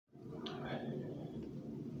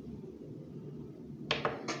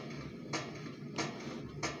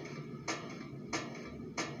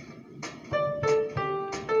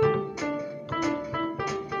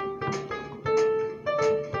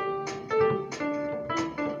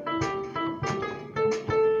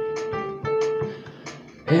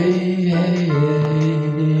Hey, hey,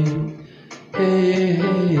 hey,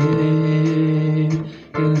 hey, hey,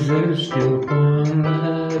 is there still one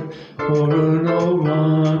left for an old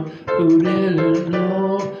one who didn't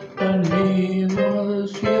know when he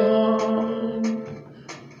was young?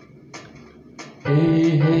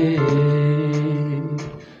 Hey, hey,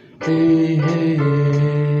 hey, hey,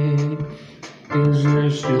 hey, is there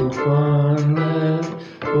still one left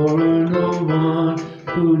for an old one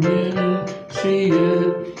who didn't see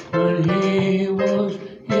it when he was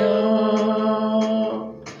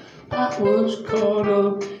young? I was caught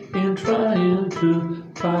up in trying to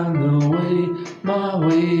find the way, my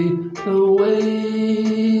way, the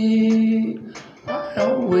way. I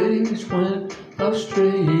always went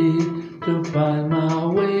astray to find my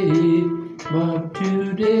way, but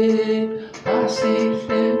today I see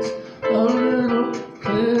things a little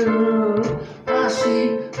clearer. I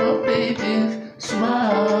see a baby's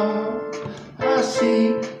smile. I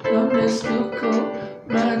see the mystical,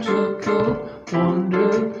 magical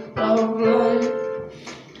wonder of life.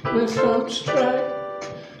 Without strife,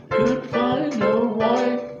 could find a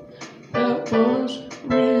wife that was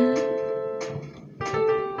real.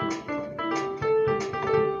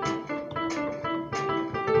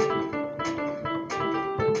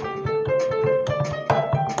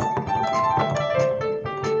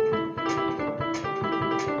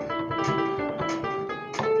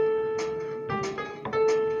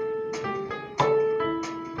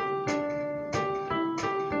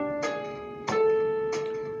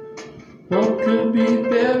 What could be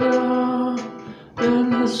better than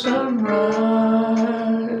the sunrise?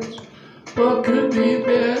 What could be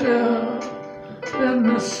better than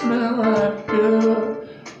the smell after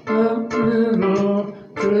the little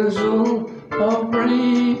drizzle of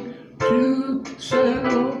rain to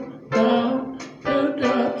settle down to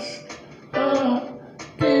dust again?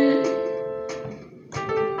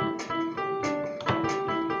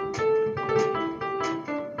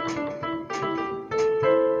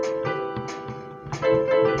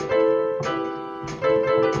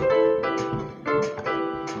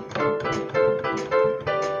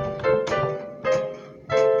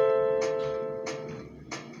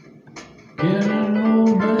 Can an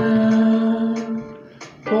old man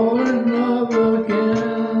fall in love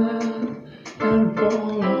again and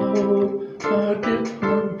follow a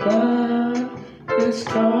different plan? This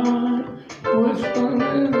time with a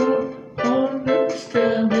little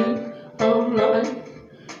understanding of life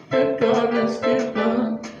that God has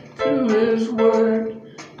given through His Word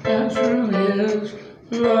and through His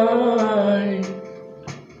life.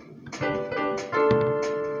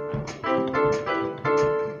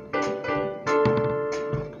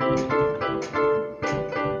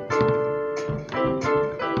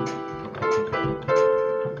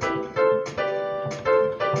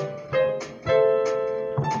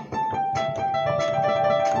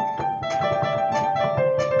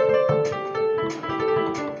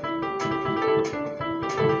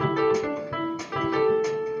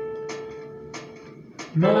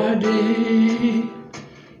 My day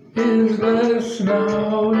is less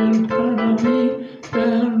now in front of me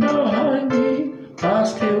than behind me. I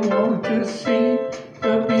still want to see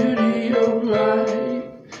the beauty of life.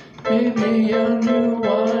 Maybe a new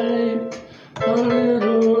wife, a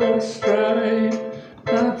little less strife,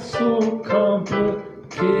 not so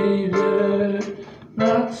complicated,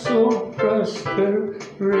 not so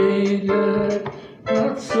frustrated,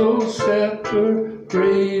 not so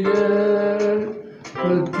separated.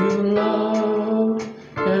 But to love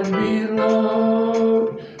and be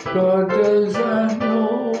loved, God does I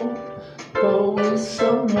know, but with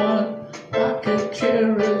someone I could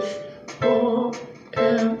cherish